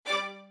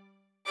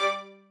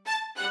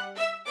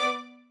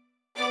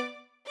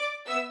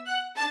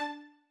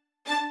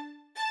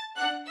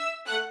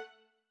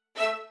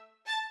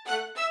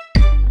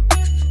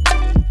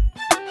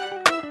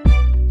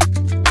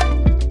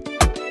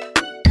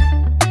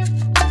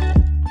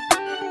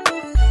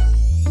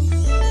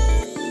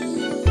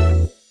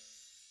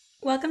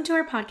Welcome to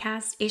our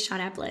podcast, A Shot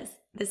at Bliss.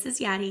 This is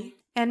Yadi.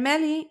 And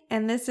Melly,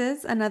 and this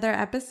is another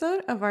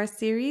episode of our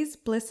series,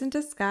 Bliss in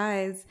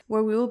Disguise,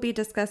 where we will be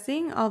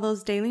discussing all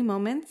those daily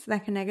moments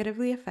that can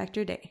negatively affect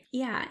your day.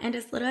 Yeah, and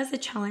as little as the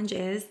challenge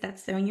is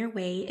that's thrown your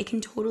way, it can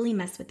totally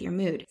mess with your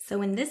mood.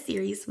 So in this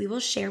series, we will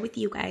share with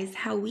you guys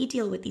how we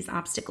deal with these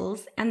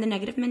obstacles and the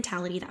negative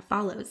mentality that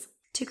follows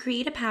to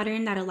create a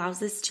pattern that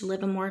allows us to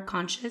live a more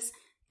conscious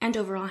and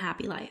overall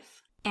happy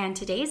life. And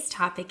today's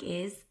topic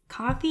is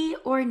coffee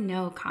or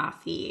no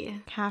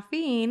coffee?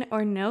 Caffeine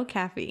or no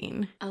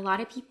caffeine? A lot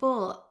of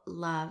people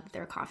love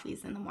their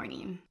coffees in the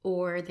morning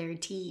or their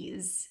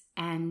teas.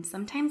 And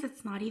sometimes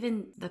it's not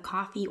even the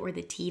coffee or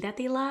the tea that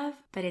they love,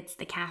 but it's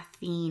the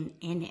caffeine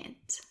in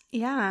it.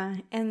 Yeah,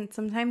 and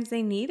sometimes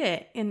they need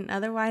it, and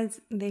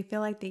otherwise they feel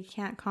like they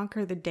can't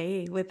conquer the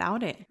day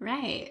without it.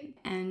 Right,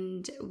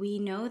 and we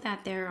know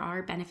that there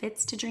are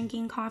benefits to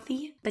drinking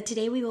coffee, but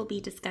today we will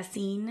be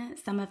discussing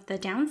some of the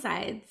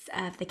downsides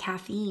of the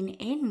caffeine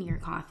in your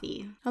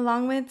coffee.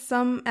 Along with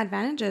some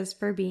advantages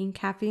for being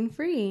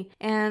caffeine-free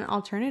and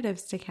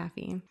alternatives to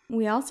caffeine.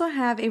 We also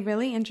have a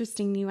really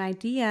interesting new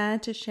idea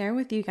to share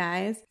with you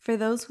guys for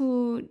those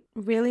who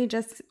really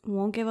just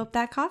won't give up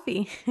that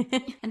coffee.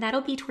 And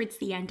that'll be towards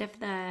the end of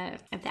the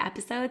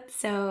episode,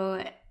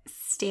 so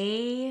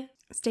stay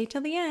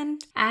till the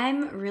end.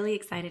 I'm really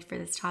excited for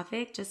this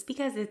topic just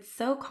because it's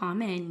so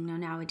common,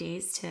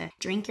 nowadays to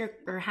drink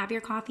or have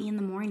your coffee in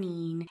the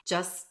morning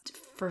just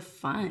for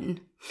fun.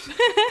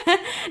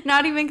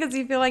 Not even because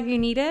you feel like you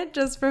need it,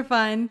 just for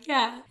fun.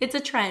 Yeah, it's a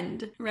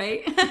trend,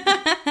 right?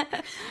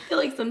 I feel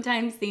like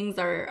sometimes things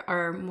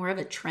are more of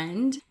a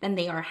trend than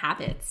they are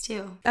habits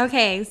too.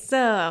 Okay,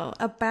 so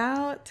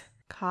about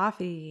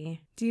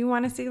coffee. Do you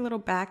want to say a little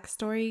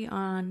backstory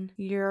on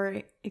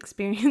your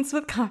experience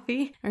with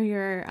coffee or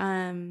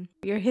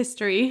your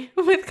history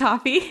with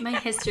coffee? My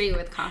history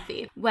with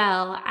coffee.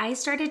 Well, I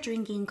started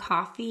drinking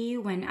coffee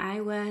when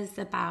I was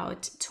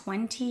about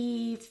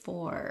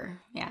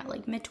 24. Yeah,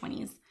 like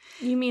mid-20s.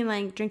 You mean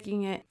like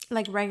drinking it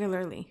like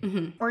regularly?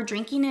 Mm-hmm. Or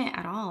drinking it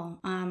at all.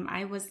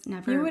 I was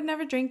never... You would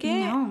never drink it?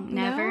 No,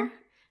 never. No?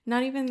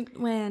 Not even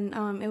when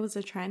it was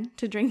a trend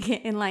to drink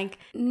it in like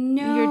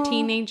your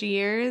teenage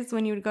years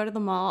when you would go to the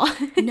mall?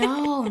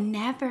 No,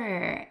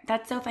 never.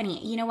 That's so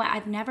funny. You know what? I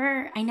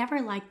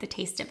never liked the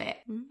taste of it.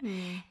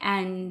 Mm-hmm.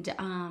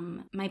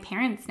 And my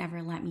parents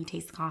never let me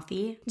taste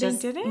coffee. They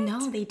didn't?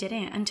 No, they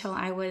didn't until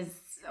I was...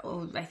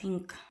 I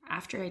think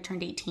after I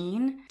turned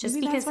 18, just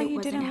maybe because that's why it you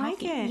wasn't didn't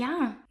healthy. like it.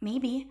 Yeah,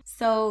 maybe.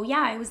 So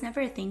yeah, it was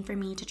never a thing for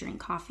me to drink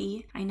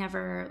coffee. I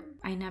never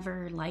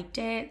liked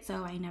it,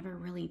 so I never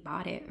really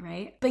bought it,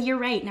 right? But you're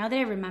right. Now that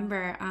I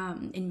remember,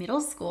 in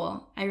middle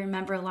school, I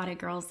remember a lot of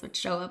girls would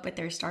show up with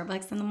their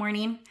Starbucks in the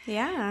morning.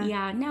 Yeah.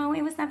 Yeah, no,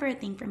 it was never a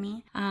thing for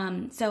me.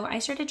 So I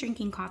started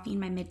drinking coffee in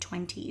my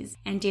mid-20s,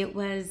 and it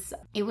was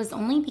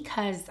only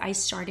because I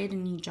started a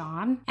new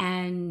job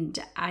and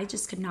I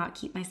just could not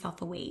keep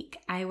myself awake.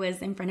 I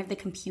was in front of the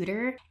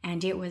computer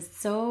and it was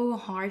so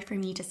hard for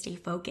me to stay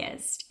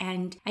focused.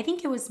 And I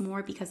think it was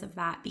more because of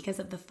that, because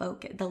of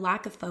the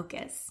lack of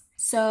focus.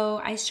 So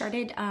I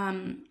started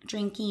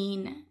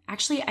drinking,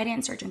 actually I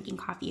didn't start drinking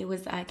coffee, it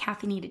was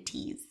caffeinated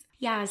teas.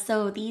 Yeah,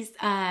 so these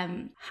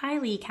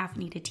highly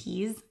caffeinated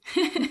teas,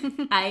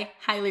 I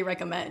highly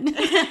recommend.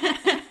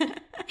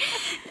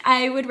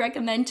 I would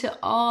recommend to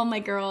all my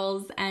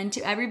girls and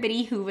to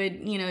everybody who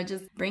would,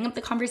 just bring up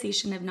the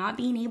conversation of not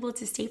being able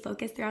to stay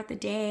focused throughout the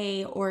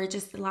day or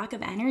just the lack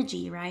of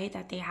energy, right,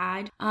 that they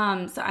had.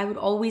 So I would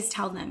always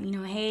tell them,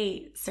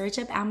 hey, search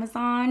up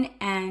Amazon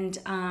and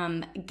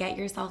get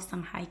yourself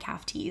some high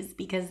caff teas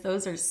because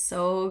those are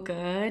so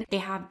good. They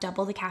have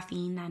double the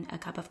caffeine than a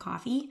cup of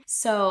coffee.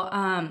 So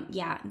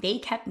yeah, they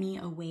kept me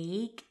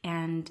awake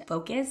and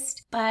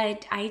focused,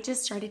 but I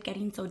just started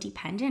getting so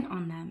dependent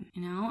on them,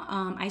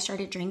 I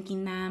started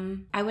drinking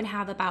them. I would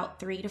have about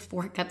 3 to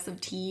 4 cups of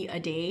tea a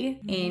day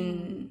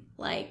in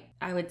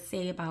I would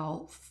say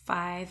about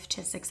 5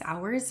 to 6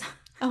 hours.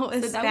 Oh,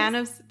 a span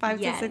of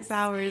 5 to 6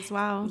 hours.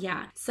 Wow.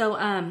 Yeah. So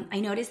I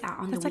noticed that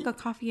that's like a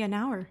coffee an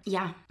hour.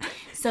 Yeah.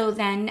 So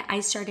then I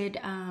started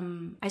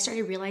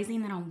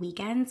realizing that on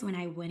weekends when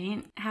I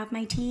wouldn't have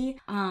my tea,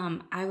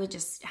 I would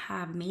just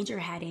have major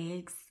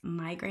headaches,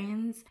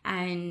 migraines,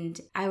 and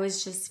I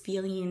was just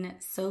feeling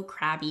so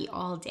crabby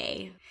all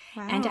day.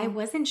 Wow. And I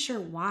wasn't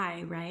sure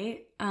why,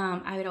 right?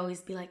 I would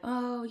always be like,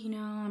 oh,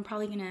 I'm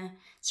probably going to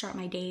start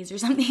my days or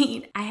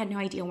something. I had no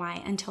idea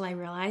why until I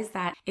realized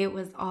that it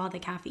was all the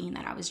caffeine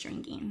that I was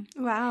drinking.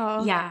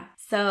 Wow. Yeah.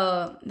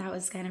 So that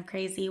was kind of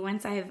crazy.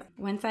 Once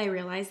I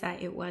realized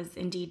that it was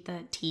indeed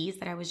the teas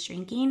that I was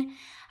drinking,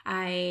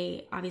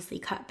 I obviously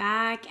cut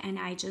back and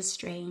I just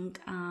drank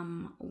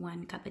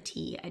 1 cup of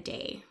tea a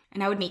day.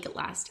 and I would make it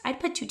last. I'd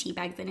put 2 tea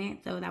bags in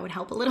it, so that would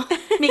help a little,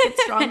 make it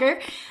stronger.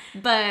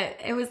 But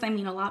it was, a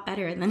lot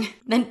better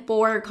than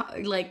 4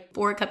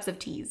 cups of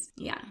teas.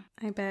 Yeah.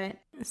 I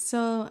bet.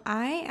 So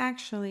I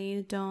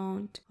actually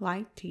don't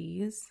like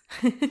teas,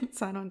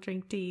 so I don't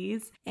drink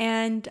teas.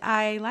 And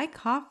I like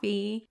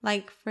coffee,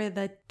 for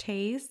the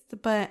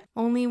taste, but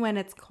only when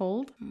it's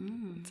cold.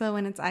 So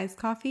when it's iced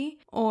coffee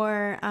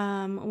or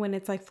when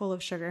it's full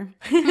of sugar.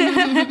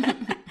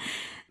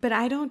 But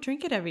I don't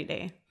drink it every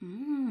day.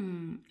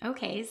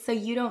 Okay, so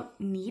you don't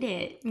need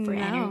it for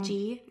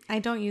energy. I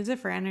don't use it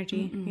for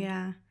energy.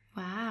 Yeah.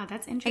 Wow,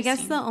 that's interesting. I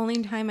guess the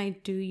only time I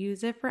do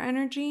use it for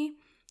energy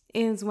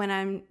is when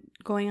I'm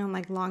going on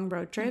long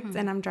road trips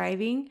and I'm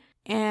driving,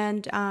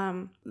 and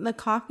the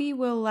coffee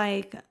will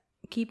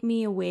keep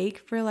me awake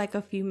for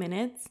a few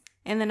minutes,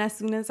 and then as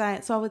soon as I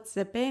would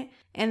sip it,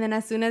 and then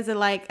as soon as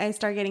I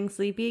start getting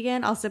sleepy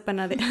again, I'll sip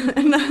another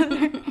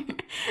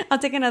I'll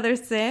take another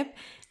sip,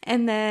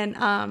 and then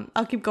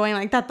I'll keep going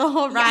like that the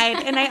whole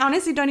ride. And I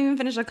honestly don't even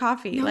finish a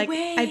coffee. No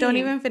way. I don't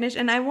even finish,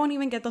 and I won't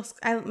even get those.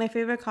 My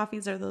favorite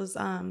coffees are those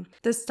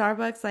the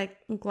Starbucks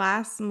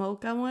glass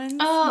mocha ones.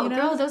 Oh,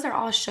 girl, those are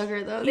all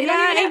sugar though. They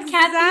don't even have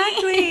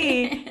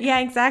caffeine. Exactly. Yeah,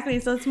 exactly.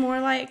 So it's more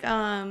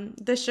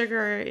the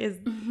sugar is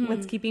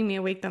what's keeping me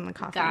awake than the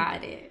coffee.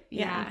 Got it.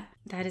 Yeah.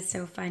 That is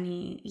so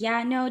funny.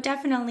 Yeah, no,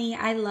 definitely.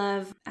 I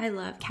love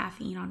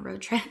caffeine on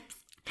road trips.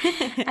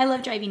 I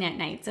love driving at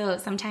night. So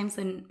sometimes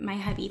when my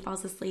hubby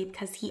falls asleep,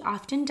 because he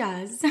often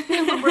does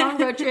when we're on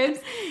road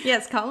trips.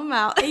 Yes, call him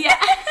out. Yeah.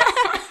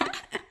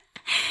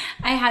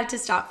 I have to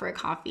stop for a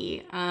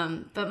coffee.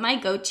 But my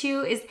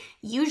go-to is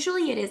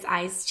usually it is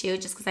iced too,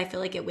 just because I feel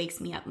like it wakes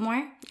me up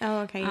more. Oh,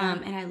 okay. Yeah.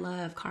 And I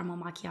love caramel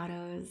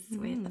macchiatos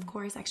with, of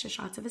course, extra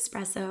shots of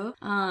espresso.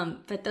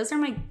 But those are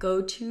my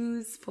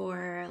go-tos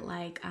for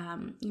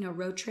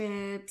road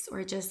trips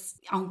or just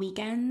on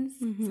weekends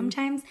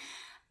sometimes.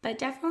 But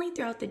definitely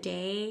throughout the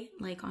day,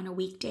 on a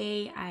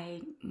weekday,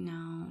 I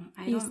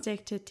don't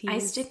stick to teas. I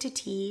stick to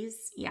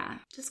teas, yeah.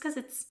 Just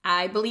because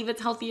I believe it's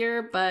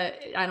healthier, but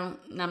I'm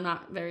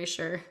not very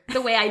sure.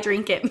 The way I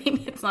drink it,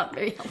 maybe it's not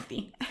very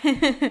healthy.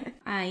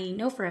 I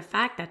know for a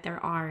fact that there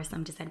are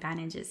some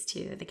disadvantages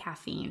to the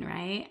caffeine,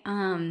 right?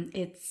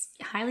 It's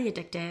highly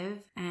addictive,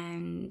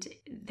 and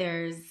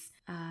there's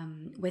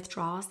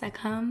withdrawals that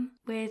come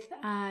with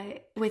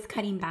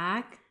cutting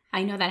back.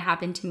 I know that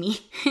happened to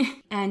me.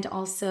 And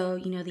also,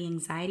 the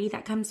anxiety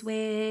that comes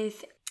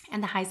with,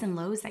 and the highs and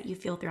lows that you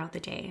feel throughout the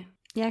day.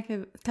 Yeah,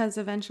 because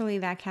eventually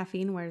that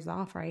caffeine wears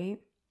off, right?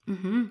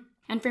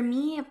 And for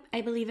me, I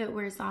believe it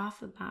wears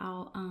off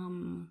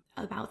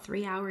about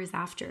 3 hours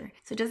after.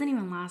 So it doesn't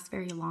even last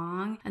very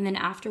long. And then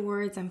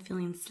afterwards, I'm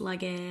feeling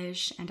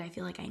sluggish, and I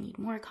feel like I need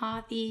more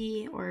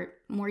coffee or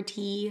more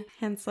tea.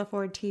 Hence the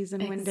 4 teas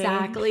in one day.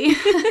 Exactly.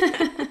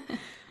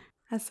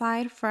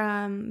 Aside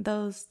from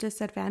those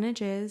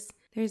disadvantages,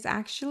 there's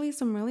actually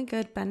some really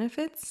good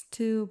benefits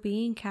to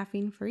being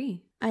caffeine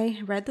free.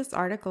 I read this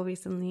article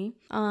recently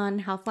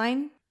on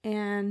Healthline,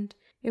 and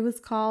it was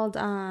called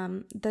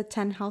The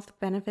 10 Health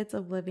Benefits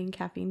of Living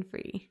Caffeine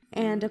Free.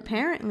 And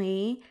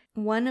apparently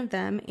one of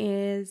them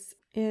is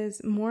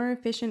more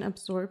efficient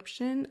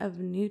absorption of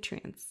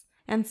nutrients.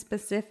 And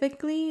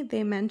specifically,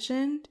 they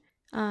mentioned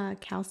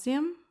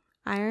calcium,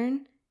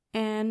 iron,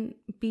 and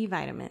B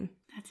vitamin.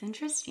 That's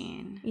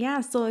interesting.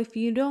 Yeah, so if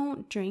you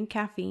don't drink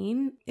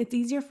caffeine, it's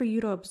easier for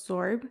you to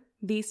absorb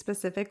these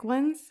specific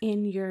ones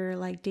in your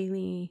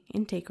daily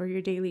intake or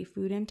your daily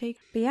food intake.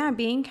 But yeah,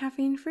 being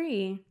caffeine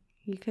free,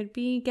 you could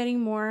be getting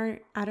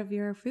more out of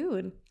your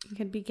food. You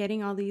could be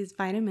getting all these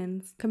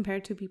vitamins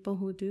compared to people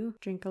who do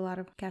drink a lot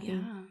of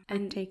caffeine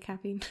and take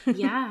caffeine.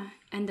 Yeah,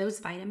 and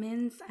those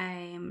vitamins,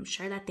 I'm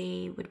sure that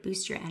they would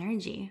boost your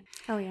energy.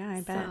 Oh yeah,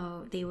 I bet.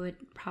 So they would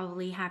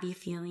probably have you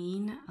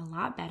feeling a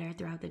lot better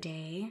throughout the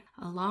day,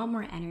 a lot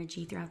more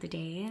energy throughout the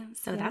day.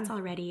 So that's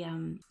already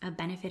a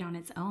benefit on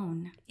its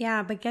own.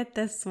 Yeah, but get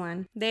this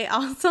one. They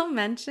also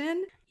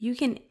mention you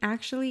can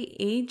actually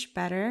age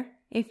better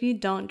if you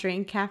don't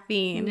drink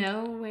caffeine.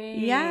 No way.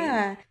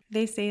 Yeah.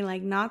 They say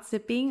not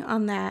sipping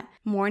on that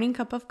morning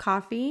cup of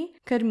coffee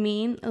could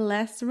mean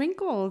less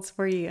wrinkles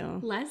for you.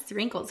 Less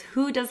wrinkles.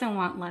 Who doesn't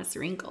want less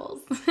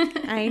wrinkles?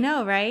 I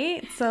know,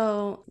 right?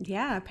 So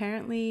yeah,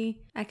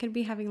 apparently I could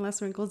be having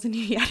less wrinkles than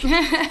you yet.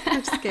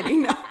 I'm just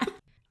kidding. No.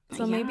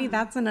 So maybe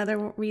that's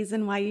another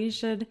reason why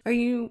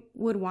you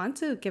would want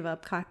to give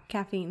up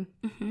caffeine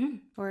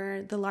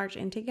or the large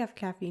intake of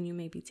caffeine you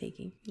may be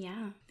taking.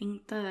 Yeah, I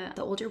think the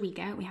older we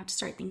get, we have to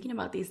start thinking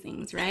about these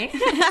things, right?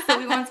 So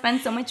we won't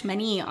spend so much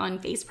money on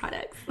face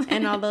products.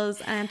 And all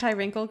those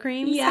anti-wrinkle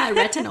creams. Yeah,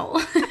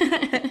 retinol.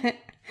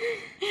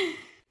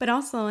 But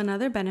also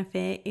another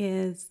benefit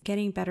is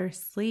getting better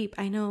sleep.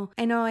 I know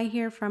I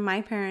hear from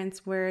my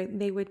parents where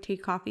they would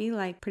take coffee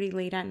pretty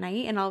late at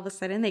night, and all of a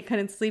sudden they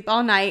couldn't sleep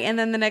all night. And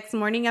then the next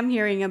morning I'm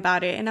hearing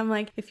about it. And I'm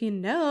like, if you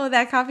know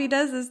that coffee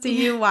does this to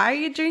you, why are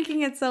you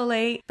drinking it so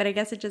late? But I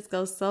guess it just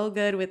goes so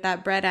good with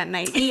that bread at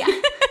night. Yeah.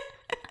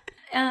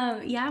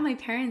 Yeah, my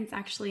parents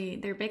actually,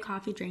 they're big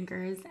coffee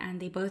drinkers,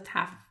 and they both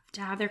have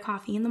to have their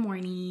coffee in the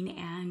morning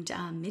and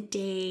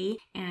midday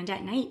and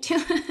at night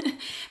too.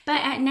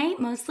 But at night,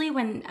 mostly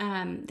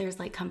when there's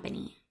like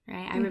company,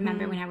 right? I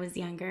remember when I was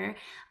younger,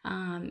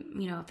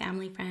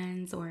 family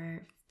friends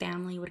or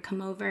family would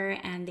come over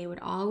and they would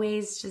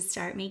always just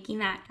start making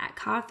that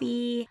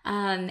coffee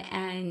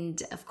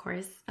and of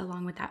course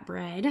along with that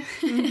bread.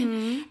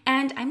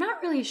 And I'm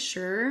not really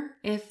sure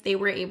if they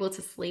were able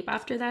to sleep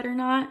after that or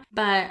not,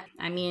 but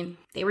I mean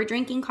they were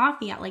drinking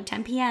coffee at like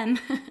 10 p.m.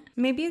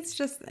 Maybe it's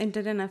just it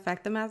didn't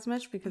affect them as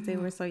much because they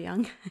were so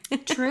young.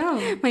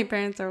 True. My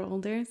parents are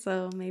older,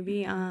 so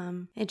maybe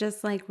it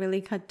just like really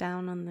cut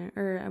down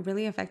on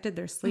really affected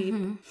their sleep.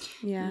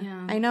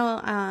 Yeah. I know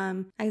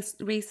I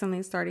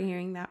recently started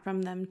hearing that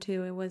from them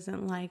too. It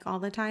wasn't like all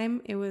the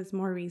time. It was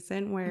more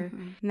recent where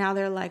now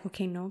they're like,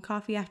 okay, no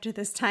coffee after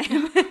this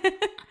time.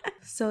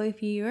 So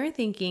if you're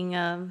thinking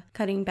of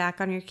cutting back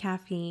on your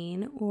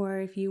caffeine or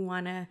if you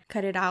want to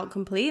cut it out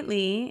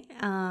completely,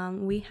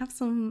 we have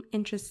some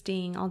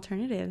interesting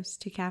alternatives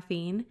to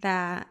caffeine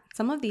that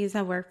some of these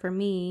have worked for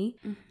me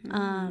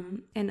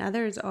and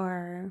others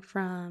are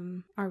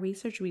from our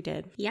research we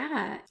did.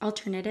 Yeah,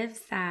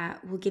 alternatives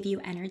that will give you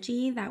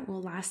energy that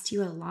will last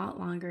you a lot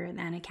longer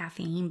than a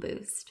caffeine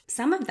boost.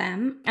 Some of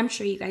them, I'm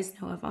sure you guys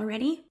know of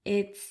already.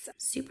 It's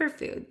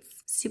superfoods.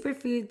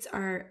 Superfoods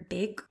are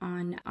big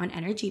on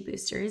energy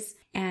boosters,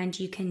 and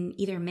you can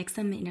either mix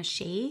them in a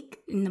shake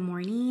in the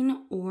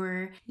morning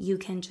or you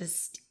can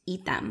just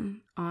eat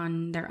them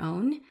on their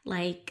own,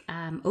 like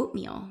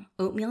oatmeal.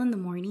 Oatmeal in the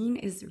morning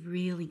is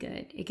really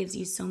good. It gives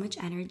you so much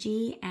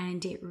energy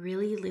and it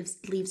really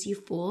leaves you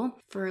full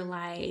for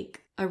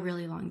like a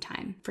really long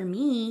time. For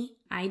me,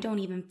 I don't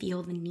even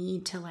feel the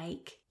need to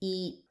like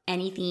eat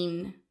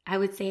anything. I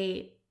would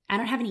say I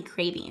don't have any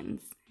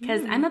cravings.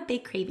 Because I'm a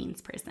big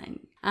cravings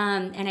person.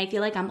 And I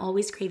feel like I'm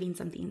always craving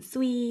something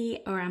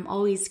sweet or I'm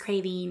always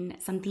craving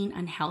something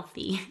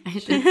unhealthy, I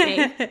should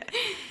say.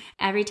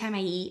 Every time I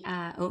eat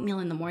oatmeal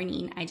in the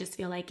morning, I just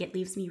feel like it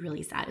leaves me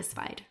really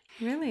satisfied.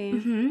 Really?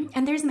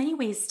 And there's many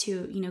ways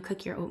to,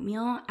 cook your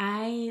oatmeal.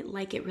 I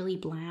like it really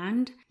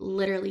bland,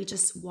 literally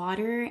just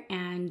water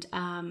and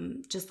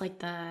just like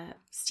the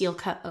steel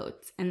cut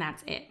oats, and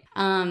that's it.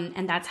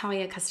 And that's how I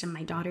accustom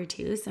my daughter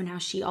to. So now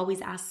she always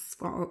asks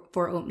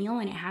for oatmeal,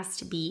 and it has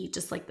to be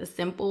just like the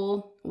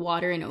simple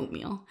water and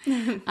oatmeal.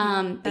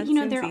 But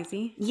they're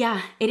easy.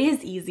 Yeah, it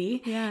is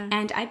easy. Yeah.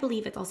 And I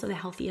believe it's also the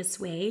healthiest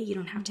way. You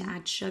don't have to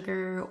add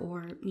sugar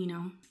or,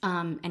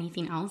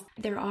 anything else.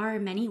 There are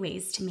many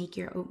ways to make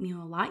your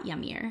oatmeal a lot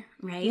yummier,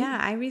 right? Yeah,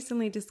 I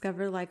recently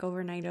discovered like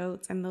overnight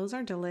oats, and those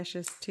are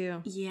delicious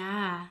too.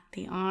 Yeah,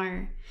 they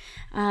are.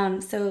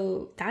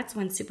 So that's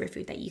one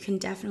superfood that you can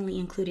definitely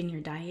include in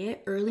your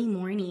diet early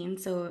morning.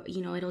 So,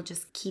 it'll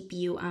just keep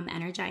you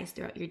energized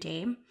throughout your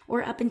day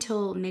or up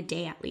until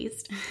midday at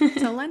least.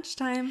 Till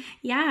lunchtime.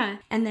 Yeah.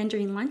 And then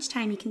during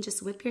lunchtime, you can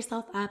just whip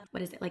yourself up.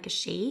 What is it? Like a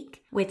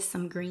shake with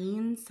some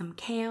greens, some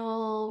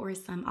kale or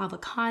some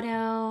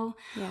avocado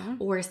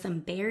or some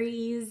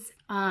berries.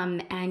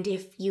 And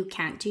if you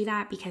can't do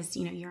that because,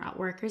 you're at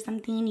work or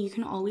something, you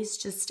can always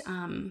just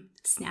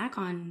snack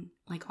on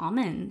like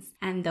almonds.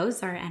 And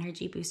those are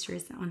energy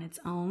boosters on its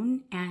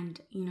own. And,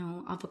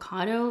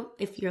 avocado,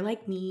 if you're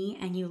like me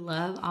and you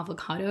love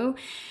avocado,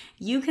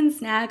 you can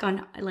snack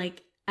on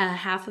like a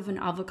half of an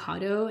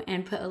avocado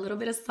and put a little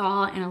bit of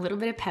salt and a little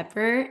bit of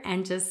pepper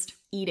and just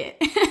eat it.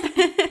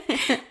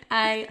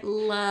 I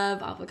love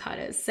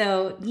avocados.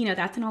 So,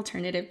 that's an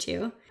alternative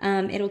too.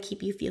 It'll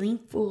keep you feeling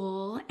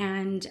full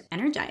and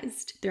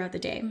energized throughout the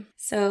day.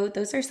 So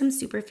those are some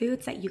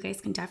superfoods that you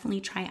guys can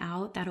definitely try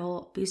out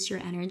that'll boost your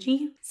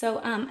energy. So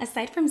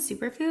aside from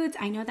superfoods,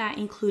 I know that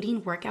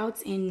including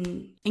workouts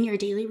in your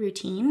daily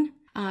routine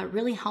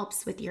really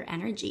helps with your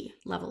energy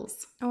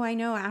levels. Oh, I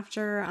know.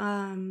 After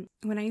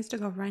when I used to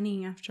go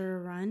running after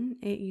a run,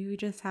 you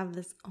just have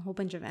this whole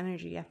bunch of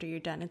energy after you're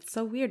done. It's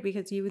so weird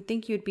because you would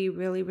think you'd be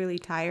really, really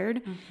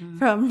tired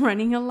from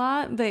running a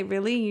lot, but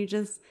really you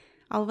just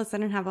all of a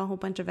sudden have a whole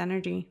bunch of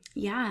energy.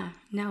 Yeah,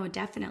 no,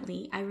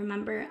 definitely. I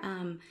remember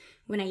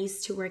when I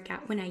used to work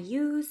out, I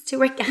used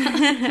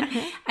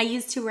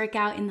to work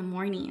out in the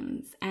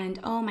mornings, and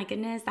oh my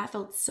goodness, that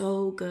felt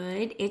so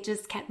good. It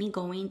just kept me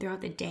going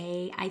throughout the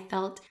day. I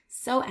felt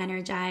so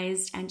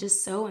energized and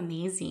just so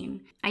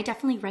amazing. I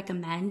definitely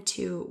recommend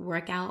to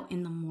work out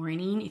in the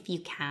morning if you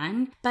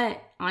can,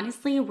 but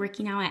honestly,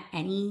 working out at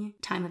any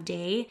time of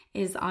day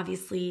is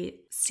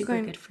obviously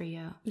super good for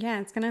you. Yeah,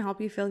 it's going to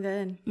help you feel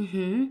good.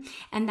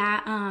 And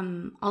that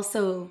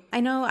also...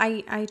 I know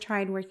I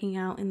tried working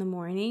out in the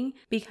morning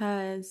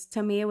because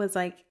to me it was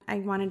like I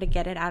wanted to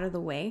get it out of the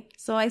way.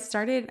 So I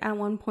started at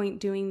one point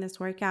doing this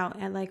workout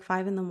at like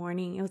 5 a.m.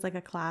 It was like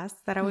a class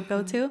that I would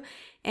go to.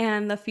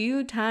 And the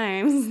few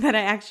times that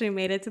I actually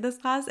made it to this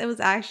class, it was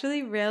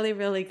actually really,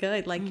 really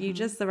good. Like you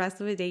just, the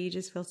rest of the day, you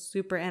just feel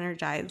super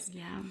energized.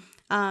 Yeah.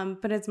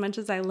 But as much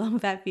as I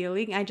love that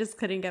feeling, I just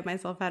couldn't get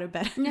myself out of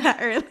bed that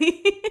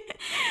early.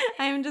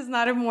 I'm just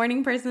not a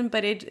morning person,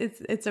 but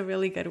it's a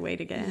really good way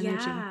to get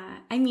energy. Yeah.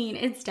 I mean,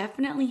 it's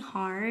definitely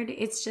hard.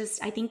 It's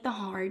just, I think the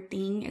hard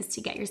thing is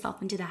to get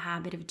yourself into the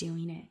habit of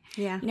doing it.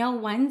 Yeah. You know,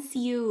 once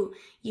you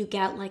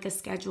get like a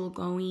schedule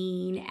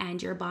going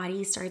and your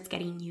body starts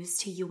getting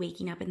used to you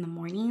waking up in the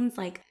mornings,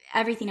 like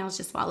everything else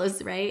just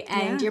follows, right?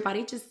 And your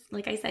body just,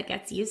 like I said,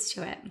 gets used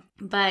to it.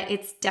 But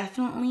it's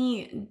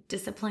definitely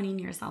disciplining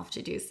yourself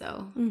to do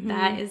so.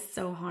 That is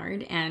so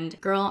hard. And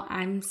girl,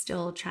 I'm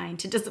still trying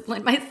to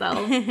discipline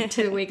myself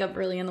to wake up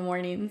early in the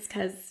mornings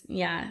because,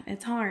 yeah,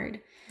 it's hard.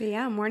 But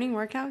yeah, morning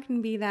workout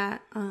can be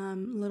that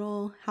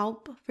little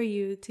help for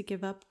you to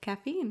give up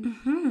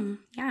caffeine.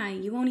 Yeah,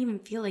 you won't even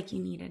feel like you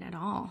need it at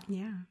all.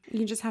 Yeah.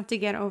 You just have to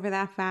get over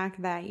that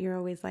fact that you're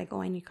always like,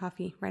 oh, I need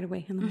coffee right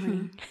away in the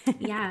morning.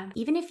 Yeah.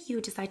 Even if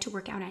you decide to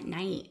work out at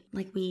night,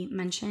 like we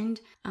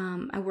mentioned,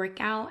 a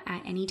workout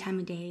at any time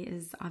of day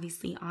is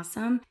obviously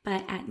awesome.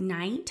 But at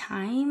night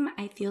time,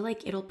 I feel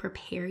like it'll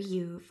prepare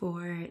you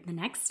for the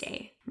next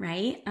day,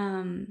 right?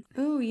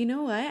 Oh, you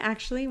know what?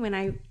 Actually,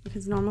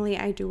 because normally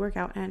I do work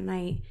out at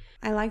night,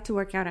 I like to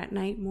work out at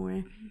night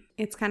more.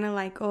 It's kind of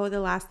like, the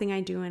last thing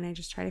I do, and I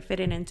just try to fit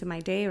it into my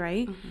day,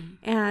 right?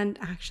 And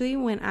actually,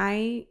 when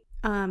I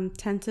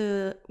tend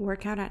to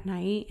work out at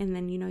night, and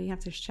then, you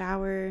have to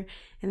shower,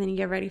 and then you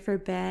get ready for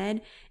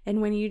bed, and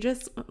when you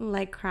just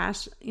like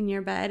crash in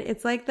your bed,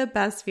 it's like the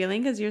best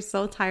feeling because you're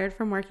so tired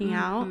from working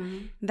out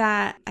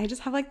that I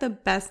just have like the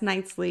best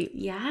night's sleep.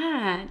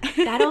 Yeah,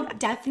 that'll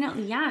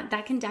definitely,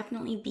 that can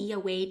definitely be a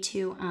way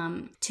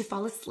to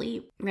fall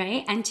asleep,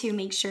 right? And to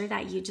make sure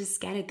that you just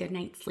get a good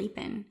night's sleep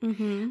in.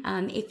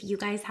 If you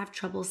guys have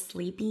trouble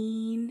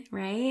sleeping,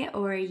 right?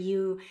 Or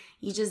you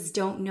just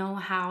don't know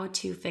how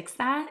to fix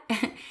that,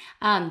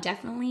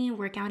 definitely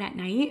work out at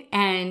night,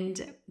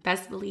 and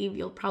best believe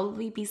you'll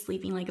probably be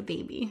sleeping like a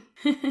baby.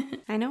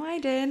 I know I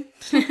did.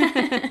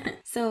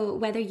 So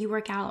whether you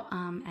work out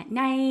at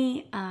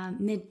night,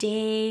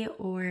 midday,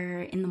 or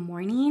in the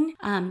morning,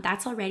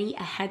 that's already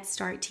a head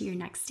start to your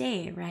next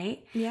day,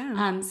 right?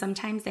 Yeah.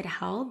 Sometimes it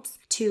helps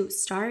to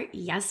start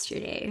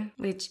yesterday,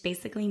 which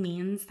basically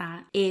means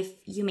that if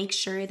you make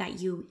sure that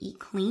you eat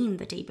clean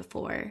the day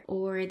before,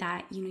 or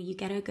that, you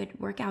get a good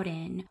workout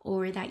in,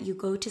 or that you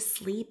go to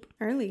sleep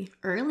early,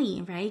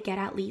 right? Get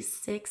at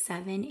least 6,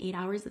 7, 8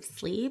 hours of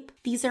sleep.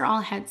 These are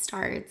all head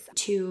starts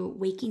to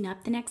waking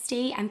up the next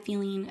day and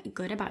feeling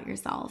good about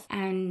yourself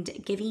and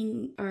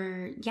giving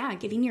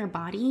your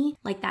body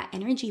like that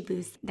energy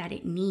boost that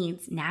it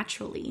needs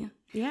naturally.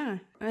 Yeah.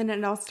 And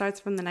it all starts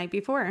from the night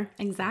before.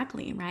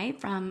 Exactly, right?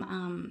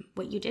 From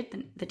what you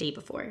did the day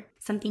before.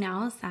 Something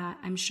else that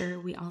I'm sure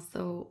we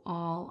also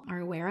all are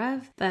aware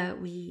of, but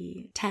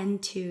we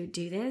tend to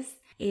do this,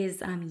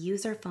 is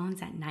use our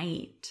phones at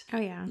night. Oh,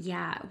 yeah.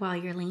 Yeah, while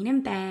you're laying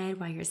in bed,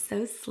 while you're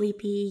so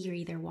sleepy, you're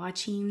either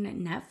watching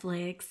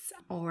Netflix,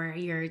 or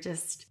you're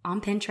just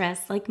on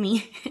Pinterest like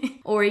me,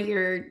 or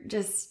you're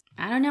just,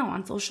 I don't know,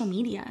 on social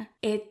media.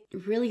 It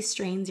really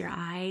strains your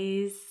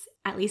eyes.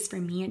 At least for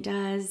me, it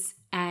does.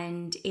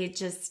 And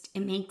it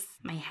makes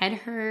my head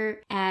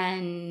hurt.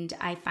 And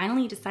I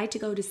finally decide to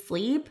go to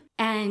sleep.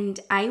 And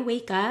I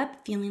wake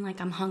up feeling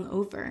like I'm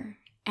hungover.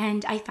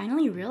 And I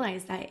finally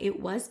realized that it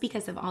was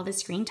because of all the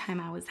screen time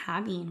I was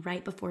having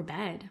right before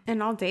bed.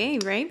 And all day,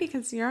 right?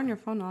 Because you're on your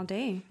phone all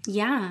day.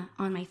 Yeah,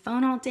 on my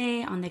phone all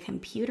day, on the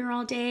computer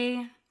all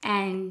day.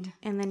 And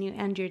then you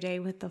end your day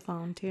with the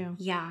phone too.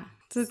 Yeah.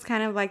 So it's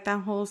kind of like that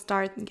whole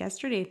start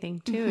yesterday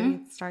thing too.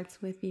 It starts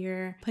with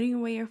your putting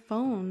away your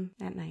phone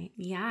at night.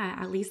 Yeah,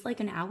 at least like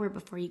an hour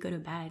before you go to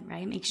bed,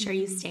 right? Make sure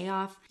you stay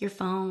off your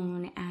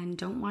phone and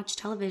don't watch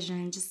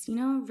television. Just,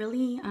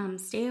 really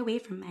stay away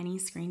from any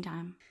screen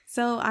time.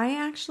 So I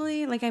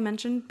actually, like I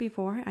mentioned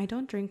before, I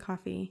don't drink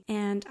coffee.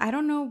 And I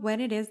don't know what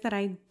it is that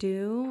I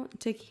do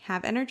to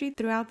have energy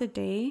throughout the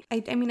day.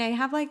 I mean, I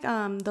have like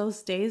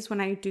those days when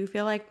I do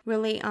feel like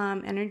really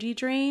energy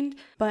drained,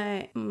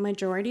 but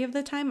majority of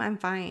the time I'm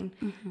fine.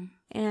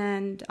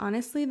 And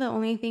honestly, the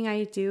only thing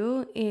I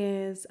do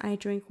is I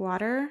drink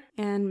water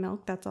and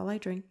milk. That's all I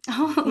drink.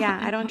 Yeah,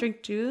 I don't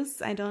drink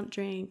juice. I don't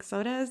drink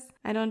sodas.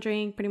 I don't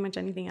drink pretty much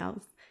anything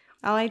else.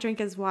 All I drink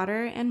is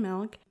water and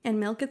milk. And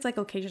milk, it's like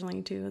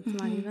occasionally too.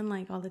 It's not even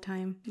like all the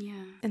time.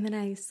 Yeah. And then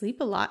I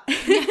sleep a lot.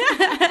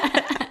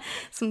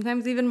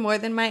 Sometimes even more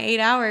than my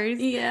 8 hours.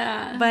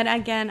 Yeah. But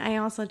again, I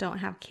also don't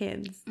have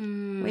kids,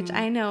 which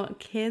I know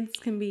kids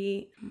can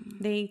be,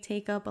 they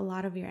take up a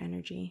lot of your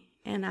energy.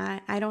 And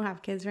I don't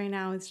have kids right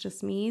now. It's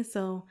just me.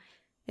 So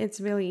it's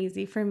really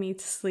easy for me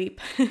to sleep.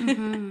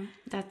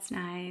 That's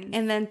nice.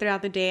 And then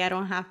throughout the day, I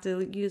don't have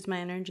to use my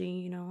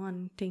energy,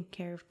 on taking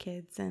care of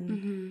kids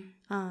and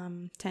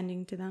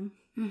tending to them.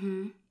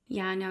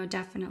 Yeah, no,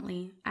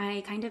 definitely.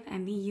 I kind of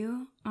envy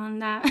you on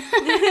that.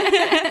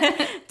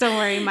 Don't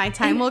worry, my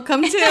time will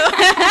come too.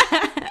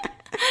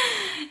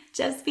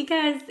 Just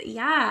because,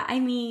 yeah, I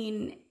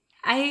mean,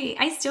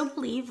 I still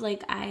believe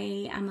like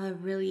I am a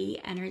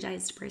really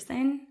energized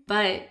person,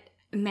 but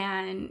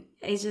man,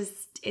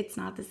 it's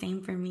not the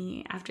same for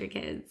me after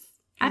kids.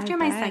 After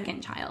my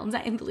second child,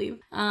 I believe.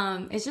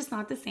 It's just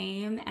not the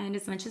same. And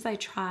as much as I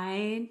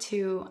try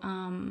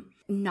to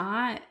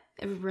not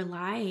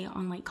rely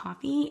on like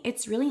coffee,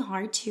 it's really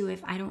hard to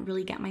if I don't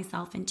really get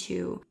myself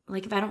into,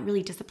 like if I don't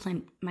really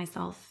discipline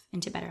myself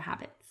into better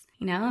habits.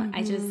 You know,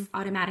 I just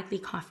automatically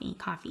coffee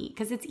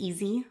because it's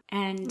easy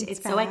and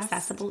it's so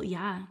accessible.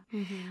 Yeah.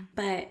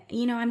 But,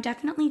 you know, I'm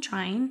definitely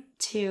trying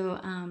to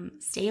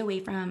stay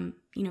away from,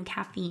 you know,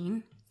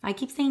 caffeine. I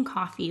keep saying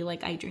coffee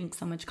like I drink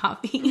so much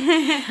coffee.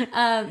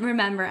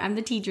 Remember, I'm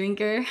the tea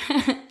drinker.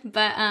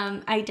 But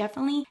I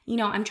definitely, you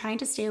know, I'm trying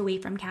to stay away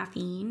from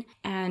caffeine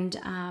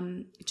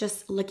and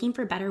just looking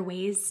for better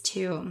ways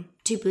to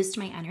boost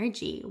my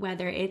energy,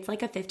 whether it's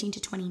like a 15 to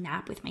 20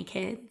 nap with my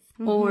kids.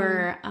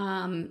 Or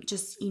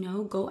just, you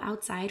know, go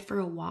outside for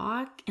a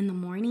walk in the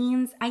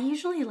mornings. I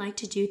usually like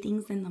to do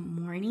things in the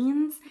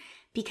mornings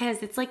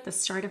because it's like the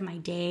start of my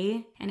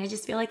day. And I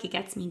just feel like it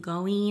gets me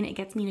going. It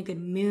gets me in a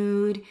good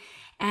mood.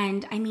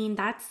 And I mean,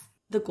 that's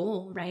the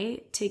goal,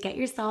 right? To get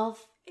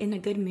yourself in a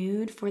good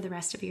mood for the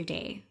rest of your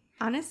day.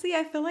 Honestly,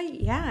 I feel like,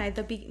 yeah,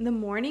 the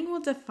morning will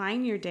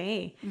define your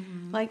day.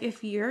 Like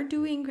if you're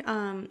doing,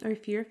 or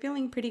if you're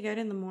feeling pretty good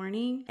in the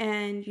morning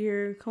and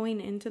you're going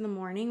into the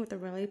morning with a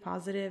really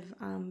positive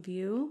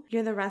view,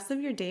 the rest of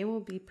your day will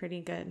be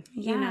pretty good,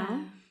 you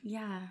know?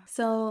 Yeah.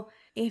 So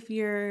if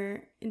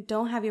you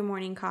don't have your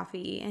morning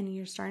coffee and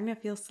you're starting to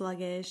feel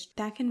sluggish,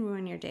 that can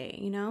ruin your day,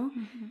 you know?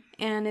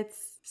 And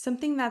it's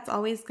something that's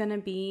always going to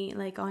be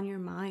like on your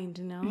mind,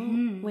 you know,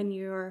 when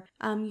you're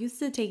used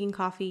to taking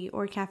coffee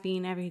or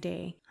caffeine every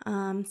day.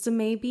 So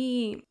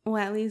maybe, well,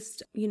 at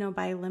least, you know,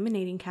 by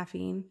eliminating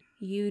caffeine,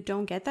 you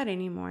don't get that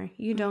anymore.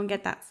 You don't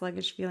get that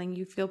sluggish feeling.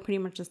 You feel pretty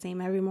much the same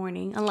every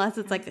morning, unless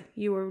it's like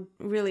you were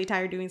really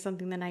tired doing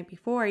something the night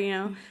before, you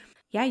know.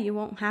 Yeah, you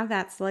won't have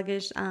that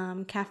sluggish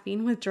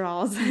caffeine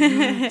withdrawals.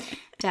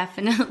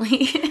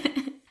 Definitely.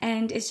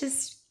 And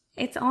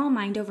it's all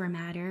mind over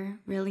matter,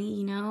 really,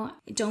 you know.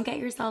 Don't get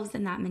yourselves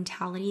in that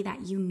mentality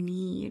that you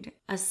need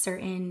a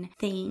certain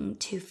thing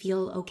to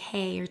feel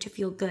okay or to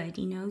feel good,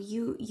 you know.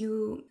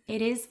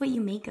 It is what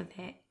you make of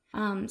it.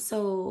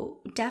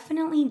 So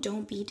definitely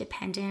don't be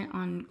dependent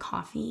on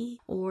coffee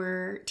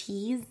or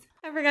teas.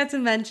 I forgot to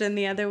mention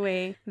the other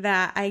way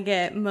that I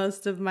get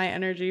most of my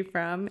energy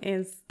from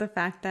is the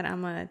fact that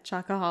I'm a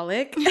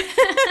chocoholic.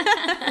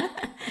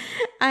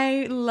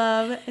 I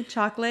love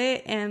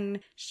chocolate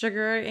and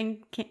sugar and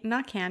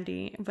not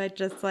candy, but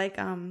just like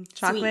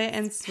chocolate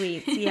and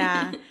sweets.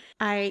 Yeah,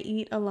 I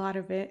eat a lot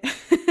of it.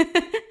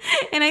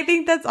 And I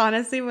think that's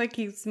honestly what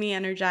keeps me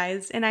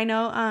energized. And I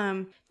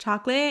know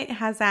chocolate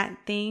has that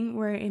thing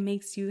where it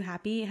makes you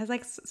happy. It has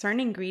like certain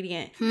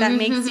ingredient that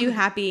makes you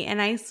happy.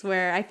 And I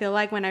swear, I feel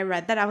like when I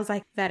read that, I was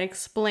like, that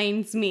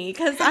explains me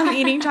because I'm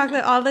eating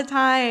chocolate all the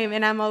time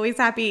and I'm always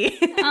happy.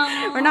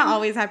 Or not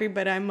always happy,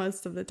 but I'm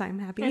most of the time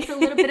happy. That's a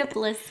little bit of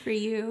bliss for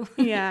you.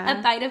 Yeah.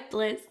 A bite of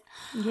bliss.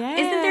 Yes.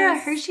 Isn't there a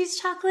Hershey's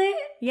chocolate?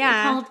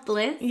 Yeah. Called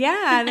Bliss?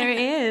 Yeah, there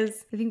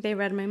is. I think they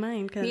read my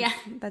mind because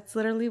that's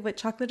literally what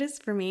chocolate is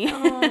for me.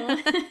 Oh,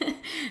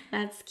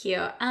 that's cute.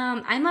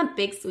 I'm a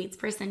big sweets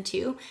person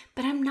too,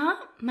 but I'm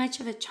not much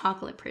of a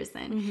chocolate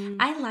person.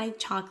 I like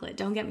chocolate,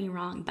 don't get me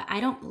wrong, but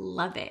I don't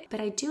love it. But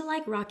I do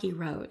like Rocky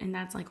Road, and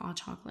that's like all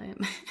chocolate.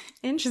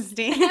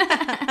 Interesting.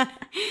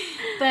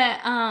 But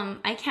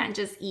I can't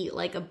just eat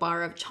like a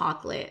bar of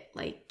chocolate,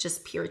 like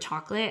just pure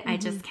chocolate. I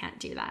just can't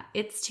do that.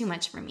 It's too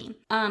much for me.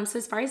 So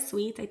as far as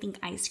sweets, I think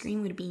ice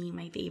cream would be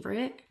my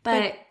favorite.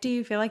 But do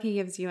you feel like it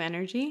gives you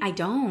energy? I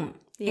don't.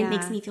 Yeah. It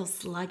makes me feel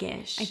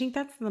sluggish. I think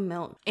that's the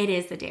milk. It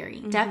is the dairy.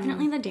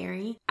 Definitely the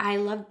dairy. I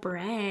love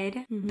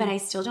bread, but I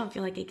still don't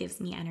feel like it gives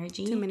me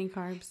energy. Too many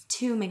carbs.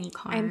 Too many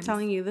carbs. I'm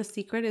telling you, the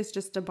secret is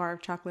just a bar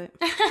of chocolate.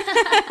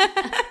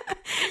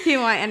 If you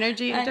want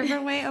energy a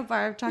different way, a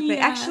bar of chocolate.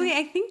 Yeah. Actually,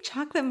 I think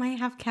chocolate might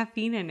have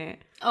caffeine in it.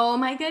 Oh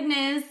my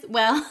goodness.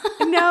 Well.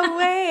 No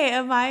way.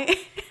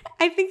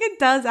 I think it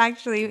does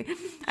actually.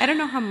 I don't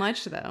know how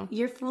much though.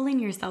 You're fooling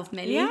yourself,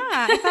 Millie. Yeah,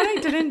 I thought I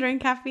didn't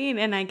drink caffeine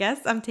and I guess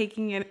I'm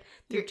taking it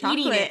through chocolate.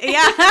 Eating it.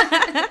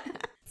 Yeah.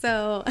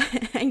 So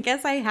I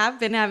guess I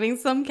have been having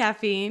some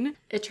caffeine.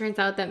 It turns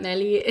out that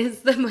Melly is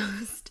the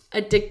most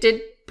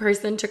addicted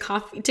person to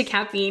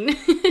caffeine.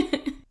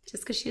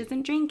 Just because she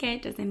doesn't drink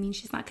it doesn't mean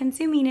she's not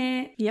consuming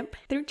it. Yep,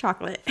 through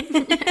chocolate.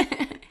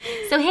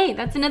 So hey,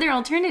 that's another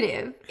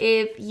alternative.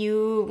 If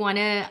you want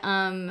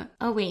to,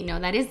 oh wait, no,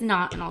 that is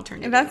not an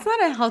alternative. That's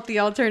not a healthy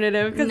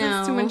alternative because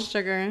it's too much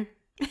sugar.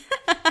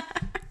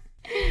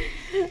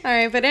 All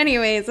right, but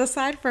anyways,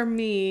 aside from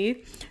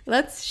me,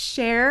 let's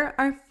share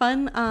our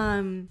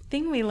fun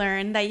thing we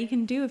learned that you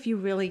can do if you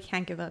really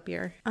can't give up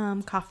your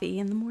coffee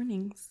in the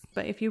mornings.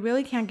 But if you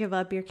really can't give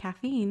up your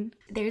caffeine,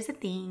 there's a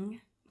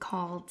thing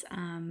called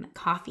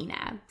coffee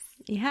naps.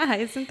 Yeah,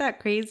 isn't that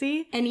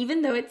crazy? And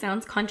even though it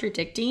sounds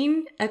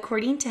contradicting,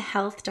 according to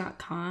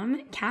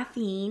health.com,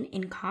 caffeine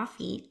in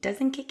coffee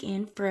doesn't kick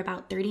in for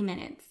about 30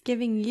 minutes.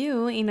 Giving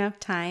you enough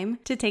time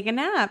to take a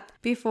nap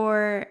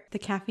before the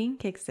caffeine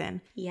kicks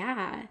in.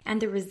 Yeah,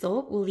 and the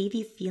result will leave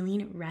you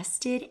feeling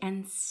rested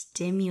and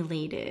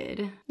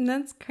stimulated.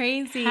 That's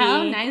crazy.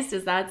 How nice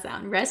does that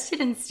sound?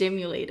 Rested and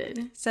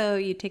stimulated. So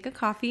you take a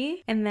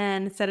coffee and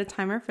then set a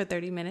timer for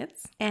 30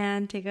 minutes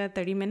and take a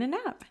 30-minute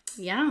nap.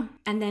 Yeah,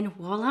 and then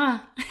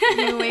voila.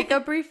 You wake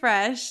up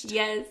refreshed.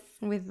 Yes.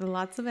 With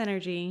lots of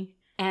energy.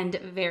 And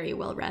very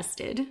well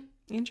rested.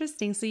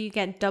 Interesting. So you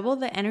get double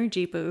the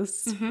energy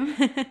boost.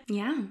 Mm-hmm.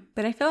 Yeah.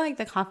 But I feel like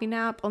the coffee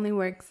nap only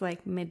works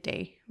like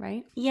midday,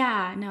 right?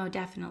 Yeah, no,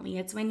 definitely.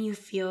 It's when you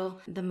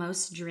feel the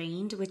most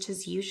drained, which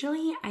is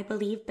usually, I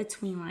believe,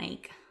 between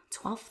like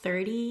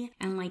 12:30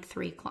 and like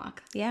 3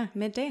 o'clock. Yeah,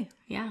 midday.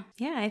 Yeah.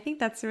 Yeah, I think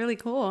that's really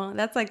cool.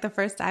 That's like the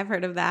first I've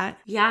heard of that.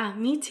 Yeah,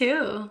 me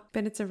too.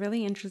 But it's a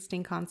really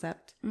interesting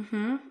concept.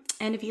 Mm-hmm.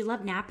 And if you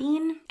love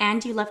napping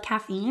and you love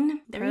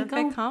caffeine, there you go.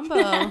 Perfect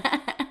combo.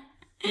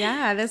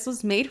 Yeah, this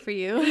was made for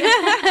you.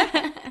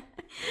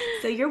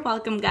 So you're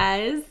welcome,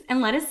 guys.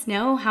 And let us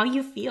know how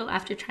you feel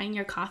after trying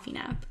your coffee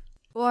nap.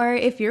 Or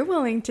if you're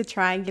willing to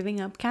try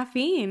giving up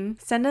caffeine,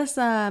 send us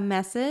a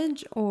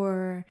message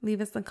or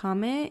leave us a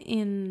comment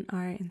in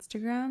our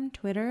Instagram,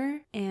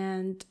 Twitter,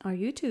 and our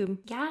YouTube.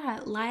 Yeah,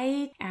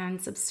 like and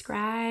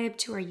subscribe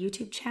to our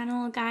YouTube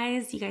channel,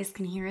 guys. You guys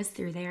can hear us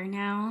through there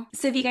now.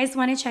 So if you guys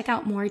want to check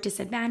out more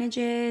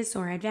disadvantages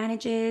or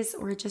advantages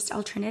or just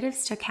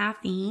alternatives to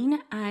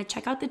caffeine,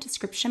 check out the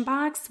description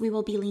box. We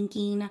will be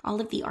linking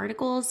all of the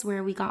articles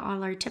where we got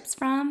all our tips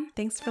from.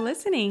 Thanks for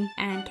listening.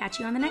 And catch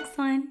you on the next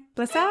one.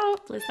 Bliss out.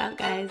 Bliss out,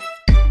 guys.